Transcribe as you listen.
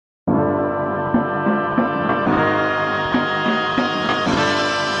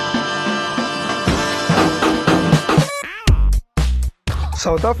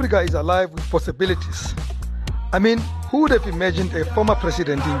South Africa is alive with possibilities. I mean, who would have imagined a former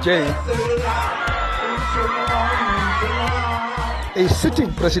president in jail? A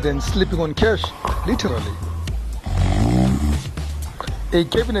sitting president sleeping on cash, literally. A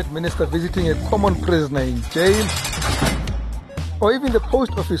cabinet minister visiting a common prisoner in jail. Or even the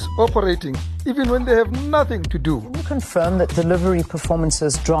post office operating even when they have nothing to do. Can you confirm that delivery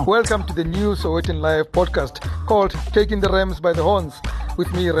performances dropped? Welcome to the new Sowetan Live podcast called Taking the Rams by the Horns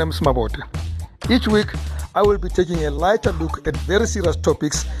with me, Rams Mabuza. Each week, I will be taking a lighter look at very serious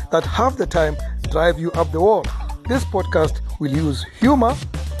topics that half the time drive you up the wall. This podcast will use humor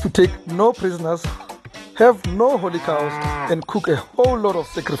to take no prisoners, have no holy cows, and cook a whole lot of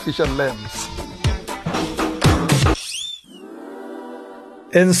sacrificial lambs.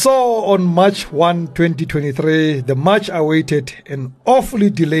 And so on March 1, 2023, the much awaited and awfully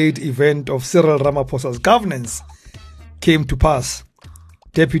delayed event of Cyril Ramaphosa's governance came to pass.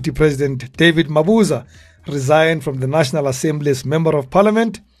 Deputy President David Mabuza resigned from the National Assembly as Member of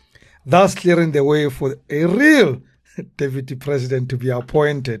Parliament, thus clearing the way for a real Deputy President to be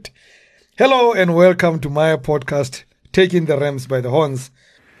appointed. Hello and welcome to my podcast, Taking the Rams by the Horns.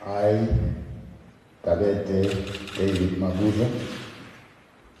 I, David Mabuza,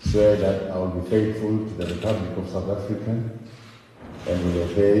 swear that I will be faithful to the Republic of South Africa and will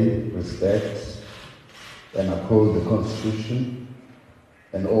obey, respect, and uphold the Constitution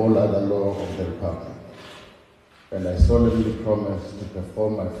and all other law of the Republic. And I solemnly promise to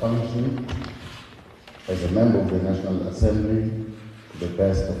perform my function as a member of the National Assembly to the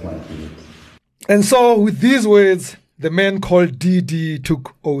best of my ability. And so, with these words, the man called DD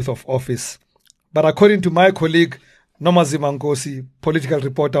took oath of office. But according to my colleague, Mabuza Nkosi, political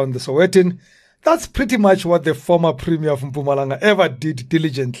reporter on the Sowetan, that's pretty much what the former Premier of Mpumalanga ever did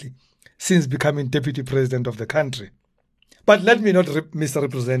diligently since becoming Deputy President of the country. But let me not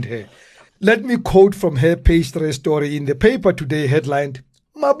misrepresent her. Let me quote from her page 3 story in the paper today headlined,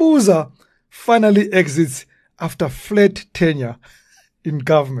 Mabuza finally exits after flat tenure in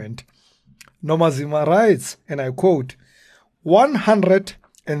government. Mabuza writes, and I quote,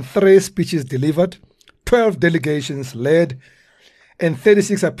 103 speeches delivered, 12 delegations led, and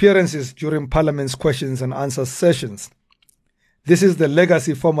 36 appearances during Parliament's questions and answers sessions. This is the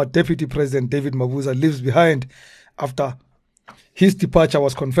legacy former Deputy President David Mabuza leaves behind after his departure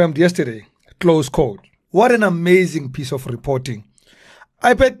was confirmed yesterday. Close quote. What an amazing piece of reporting.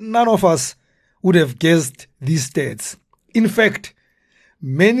 I bet none of us would have guessed these stats. In fact,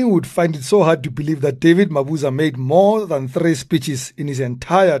 many would find it so hard to believe that David Mabuza made more than 3 speeches in his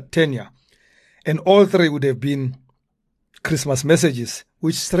entire tenure. And all 3 would have been Christmas messages,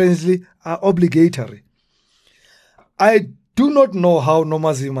 which strangely are obligatory. I do not know how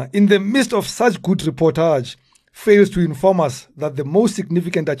Mabuza, in the midst of such good reportage, fails to inform us that the most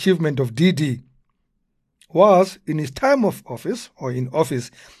significant achievement of DD was, in his time of office, or in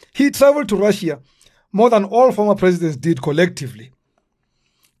office, he traveled to Russia more than all former presidents did collectively.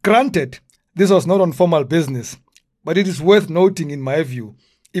 Granted, this was not on formal business, but it is worth noting in my view,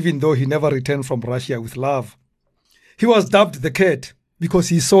 even though he never returned from Russia with love. He was dubbed the Cat because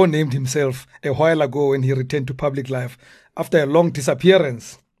he so named himself a while ago when he returned to public life after a long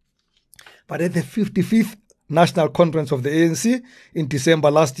disappearance. But at the 55th National Conference of the ANC in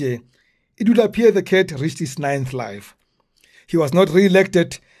December last year, it would appear the Cat reached his 9th life. He was not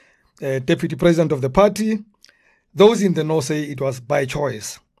re-elected Deputy President of the party. Those in the know say it was by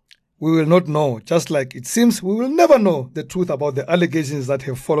choice. We will not know, just like it seems we will never know the truth about the allegations that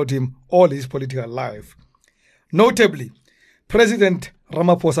have followed him all his political life. Notably, President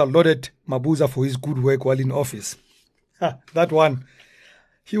Ramaphosa lauded Mabuza for his good work while in office. That one.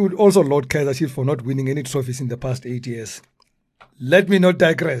 He would also laud Kaizer Chiefs for not winning any trophies in the past 8 years. Let me not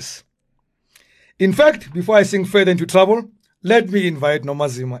digress. In fact, before I sink further into trouble, let me invite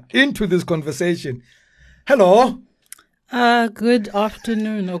Mabuza into this conversation. Hello. Good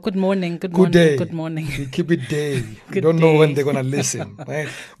afternoon or good morning. Good morning. Day. Good morning. We keep it day. We don't know when they're going to listen. Right?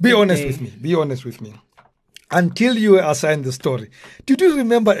 Be honest with me. Be honest with me. Until you were assigned the story, did you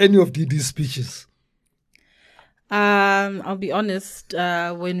remember any of Didi's speeches? I'll be honest,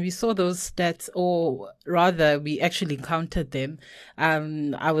 when we saw those stats, or rather we actually counted them,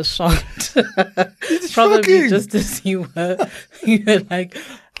 I was shocked. It's Probably shocking. just as you were like,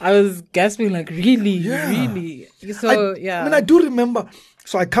 I was gasping like, really? So, yeah. I mean, I do remember.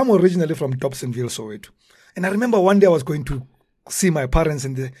 So I come originally from Dobsonville, Soweto. And I remember one day I was going to see my parents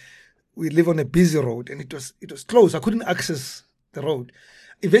and we live on a busy road and it was closed. I couldn't access the road.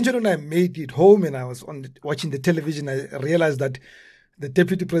 Eventually when I made it home and I was watching the television, I realized that the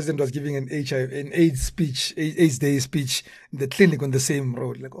deputy president was giving an AIDS speech, AIDS Day speech in the clinic on the same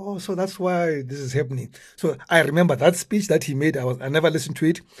road. Like, oh, so that's why this is happening. So I remember that speech that he made. I never listened to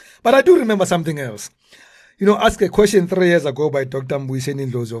it, but I do remember something else. Asked a question 3 years ago by Dr. Mabuza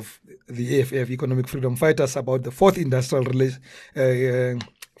Ndlozi of the AFF, Economic Freedom Fighters, about the fourth industrial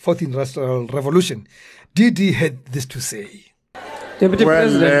revolution. DD had this to say. Deputy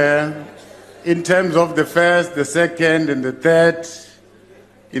President. In terms of the first, the second, and the third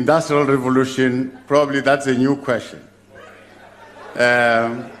industrial revolution, probably that's a new question.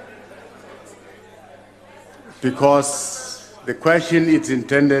 Because the question it's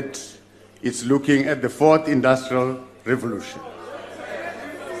intended, it's looking at the fourth industrial revolution.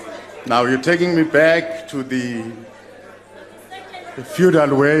 Now you're taking me back to the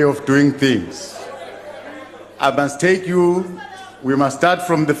feudal way of doing things. I must take you, we must start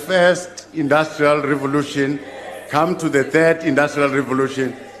from the first industrial revolution, come to the third industrial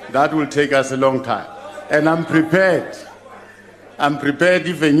revolution. That will take us a long time. And I'm prepared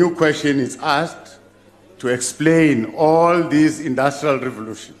if a new question is asked to explain all these industrial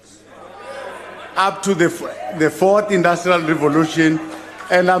revolutions up to the fourth industrial revolution.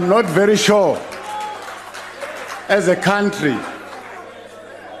 And I'm not very sure as a country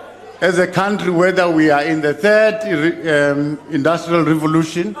whether we are in the third industrial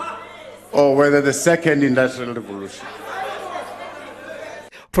revolution or whether the second industrial revolution.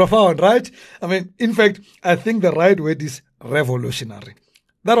 Profound, right? I mean, in fact, I think the right word is revolutionary.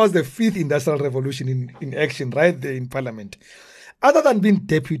 That was the fifth industrial revolution in action right there in Parliament. Other than being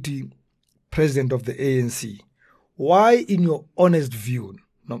deputy president of the ANC, why, in your honest view,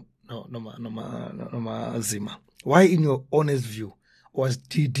 Zima, why, in your honest view, was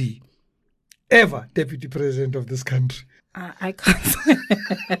DD ever deputy president of this country? I can't say.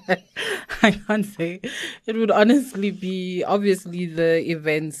 I can't say. It would honestly be obviously the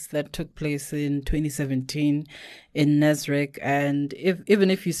events that took place in 2017 in Nasrec, and even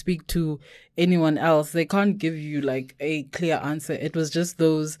if you speak to anyone else, they can't give you like a clear answer. It was just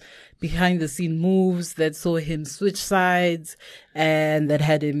those behind the scene moves that saw him switch sides and that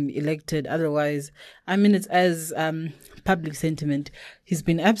had him elected. Otherwise, I mean, it's as public sentiment. He's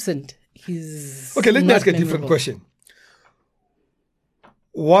been absent. He's okay. Let me ask a different question.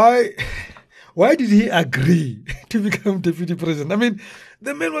 Why did he agree to become deputy president? I mean,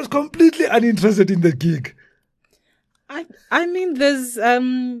 the man was completely uninterested in the gig. I mean, there's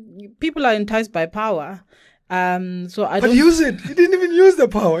people are enticed by power. So I don't use it. He didn't even use the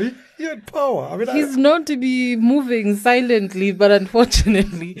power. He had power. I mean, he's known to be moving silently, but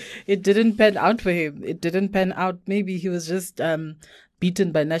unfortunately, it didn't pan out for him. It didn't pan out. Maybe he was just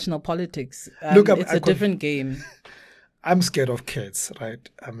beaten by national politics. Look, it's a different game. I'm scared of cats, right?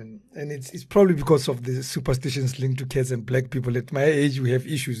 I mean, and it's probably because of the superstitions linked to cats, and black people at my age, we have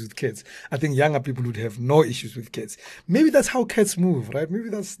issues with cats. I think younger people would have no issues with cats. Maybe that's how cats move, right? Maybe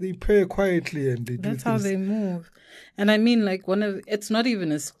they purr quietly and they do things. That's how they move. And I mean, like, it's not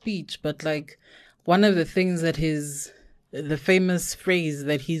even a speech, but like one of the things that the famous phrase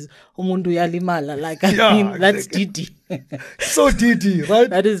that he's umundu yalimala, like, I mean, that's Didi. So Didi, right?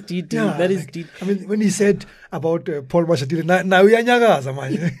 That is Didi. Yeah, that is Didi. I mean, when he said about Paul Mashatile, now uyanyakaza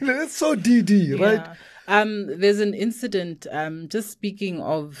manje. That's so Didi, right? There's an incident, just speaking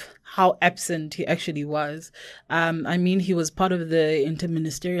of how absent he actually was. I mean, he was part of the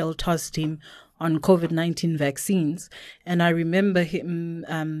interministerial task team on COVID-19 vaccines. And I remember him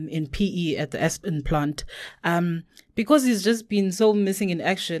in PE at the Aspen plant. Because he's just been so missing in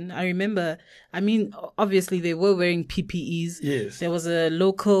action, I remember, I mean, obviously they were wearing PPEs. Yes. There was a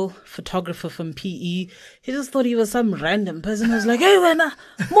local photographer from PE. He just thought he was some random person who was like, hey, Wena,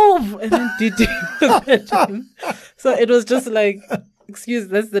 move! And then did him. So it was just like,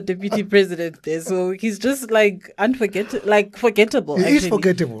 that's the deputy president there. So he's just like forgettable. He is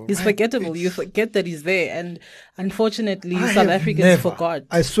forgettable. He's forgettable. You forget that he's there. And unfortunately, South Africans forgot.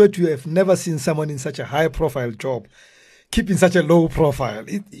 I swear to you, I've never seen someone in such a high profile job keeping such a low profile.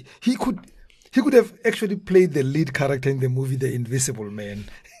 He could have actually played the lead character in the movie The Invisible Man.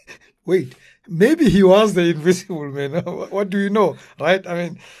 Wait, maybe he was the Invisible Man. What do you know, right? I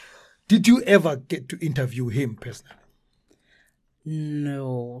mean, did you ever get to interview him personally?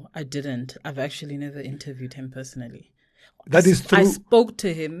 No, I didn't. I've actually never interviewed him personally. That is true. I spoke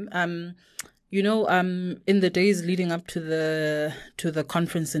to him. In the days leading up to the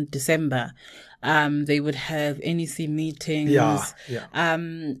conference in December, they would have NEC meetings. Yeah.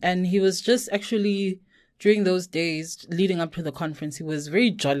 And he was just actually during those days leading up to the conference, he was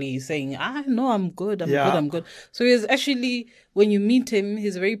very jolly, saying, no, I'm good, I'm good. So he is actually, when you meet him,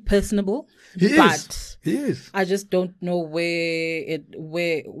 he's very personable. He is. I just don't know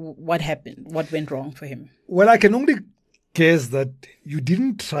what happened, what went wrong for him. Well, I can only guess that you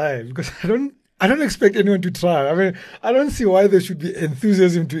didn't try, because I don't expect anyone to try. I mean, I don't see why there should be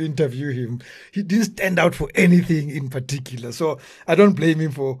enthusiasm to interview him. He didn't stand out for anything in particular. So I don't blame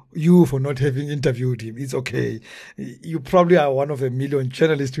him for not having interviewed him. It's okay. You probably are one of a million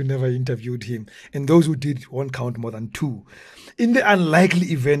journalists who never interviewed him. And those who did won't count more than 2. In the unlikely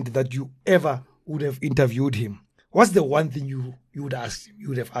event that you ever would have interviewed him, what's the one thing you would ask him? You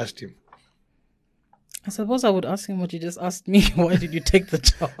would have asked him? I suppose I would ask him what you just asked me. Why did you take the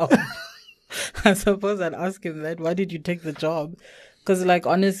job? I suppose I'd ask him that. Why did you take the job? Because, like,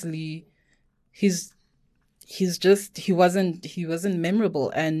 honestly, he wasn't memorable.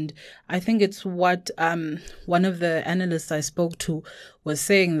 And I think it's what one of the analysts I spoke to was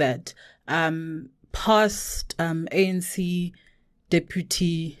saying, that past ANC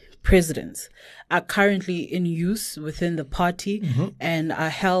deputy presidents are currently in use within the party and are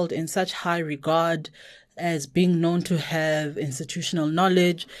held in such high regard as being known to have institutional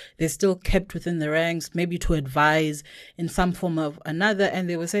knowledge. They're still kept within the ranks, maybe to advise in some form of another. And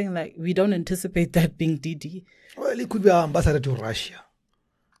they were saying, like, we don't anticipate that being DD. Well, he could be our ambassador to Russia.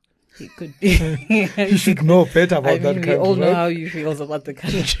 He could be. He should know better about that country. We all know right? how he feels about the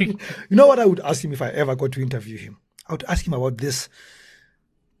country. You know what I would ask him if I ever got to interview him? I would ask him about this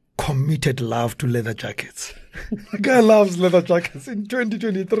committed love to leather jackets. The guy loves leather jackets. In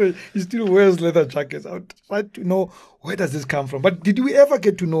 2023, he still wears leather jackets. I would try to know, where does this come from? But did we ever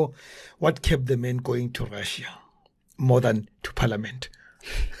get to know what kept the men going to Russia more than to Parliament?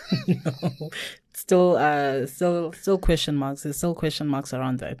 No. Still question marks. There's still question marks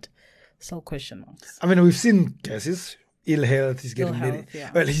around that. Still question marks. I mean, we've seen cases. Ill health, he's getting married.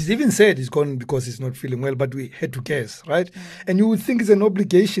 Yeah. Well, he's even said he's gone because he's not feeling well, but we had to guess, right? And you would think it's an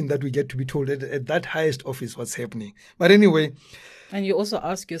obligation that we get to be told at that highest office what's happening. But anyway. And you also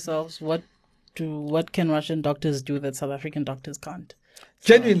ask yourselves, what can Russian doctors do that South African doctors can't?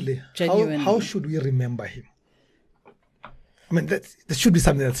 Genuinely. How should we remember him? I mean, there should be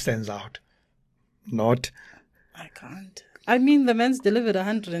something that stands out. Not. I can't. I mean, the man's delivered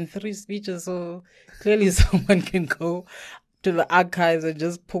 103 speeches, so clearly someone can go to the archives and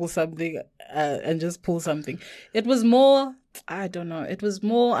just pull something. It was more, I don't know, it was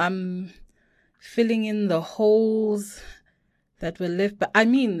more filling in the holes that were left. But I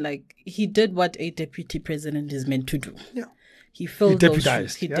mean, like, he did what a deputy president is meant to do. Yeah. He filled those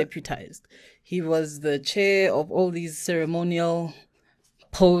shoes. He deputized. He was the chair of all these ceremonial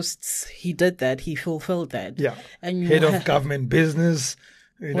posts. He did that. He fulfilled that. Yeah. And head of government business,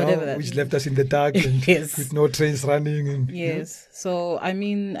 which left us in the dark and yes. with no trains running. And, yes. So, I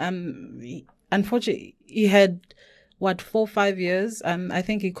mean, unfortunately, he had, 4 or 5 years? I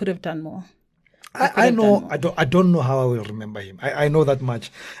think he could have done more. I know. I don't know how I will remember him. I know that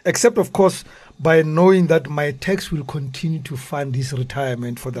much. Except, of course, by knowing that my tax will continue to fund his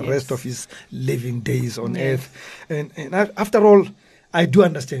retirement for the rest of his living days on earth. And after all, I do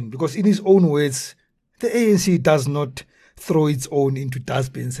understand, because in his own words, the ANC does not throw its own into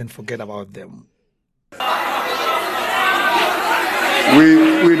dustbins and forget about them.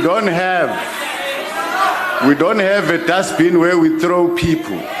 We don't have a dustbin where we throw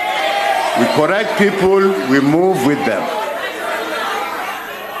people. We correct people, we move with them.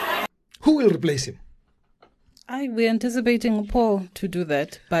 Who will replace him? We're anticipating Paul to do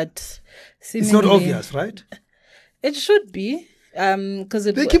that, but it's not obvious, right? It should be. Because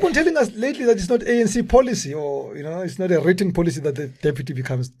they keep on telling us lately that it's not ANC policy, or it's not a written policy that the deputy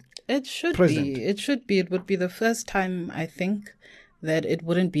becomes president. It should be. It would be the first time, I think, that it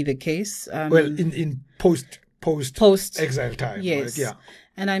wouldn't be the case. In post exile time. Yes. Right? Yeah.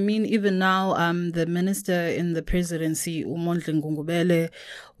 And I mean, even now, the minister in the presidency, Umondle Ngungubele,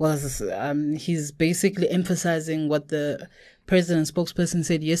 he's basically emphasizing what the president's spokesperson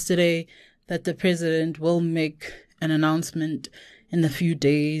said yesterday, that the president will make an announcement in a few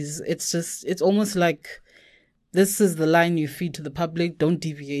days. It's almost like this is the line you feed to the public. Don't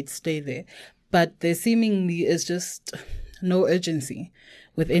deviate, stay there. But there seemingly is just no urgency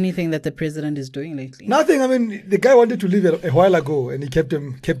with anything that the president is doing lately. Nothing. I mean, the guy wanted to leave a while ago, and he kept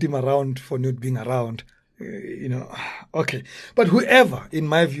him around for not being around. Okay. But whoever, in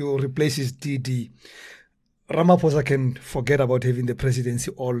my view, replaces DD, Ramaphosa can forget about having the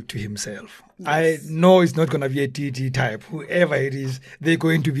presidency all to himself. Yes. I know it's not going to be a DD type. Whoever it is, they're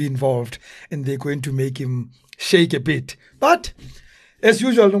going to be involved and they're going to make him shake a bit. But As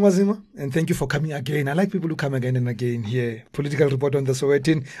usual, Nomazima, and thank you for coming again. I like people who come again and again here. Political report on the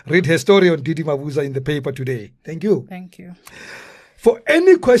Sowetan. Read her story on Didi Mabuza in the paper today. Thank you. Thank you. For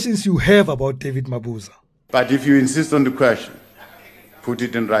any questions you have about David Mabuza. But if you insist on the question, put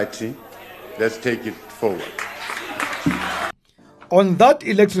it in writing. Let's take it forward. On that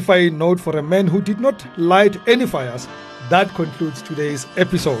electrifying note, for a man who did not light any fires, that concludes today's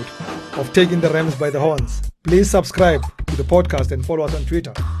episode of Taking the Rams by the Horns. Please subscribe to the podcast and follow us on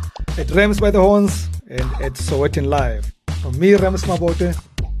Twitter at Rams by the Horns and at Sowetan Live. From me, Rams Mabote,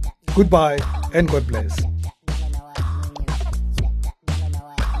 goodbye and God bless.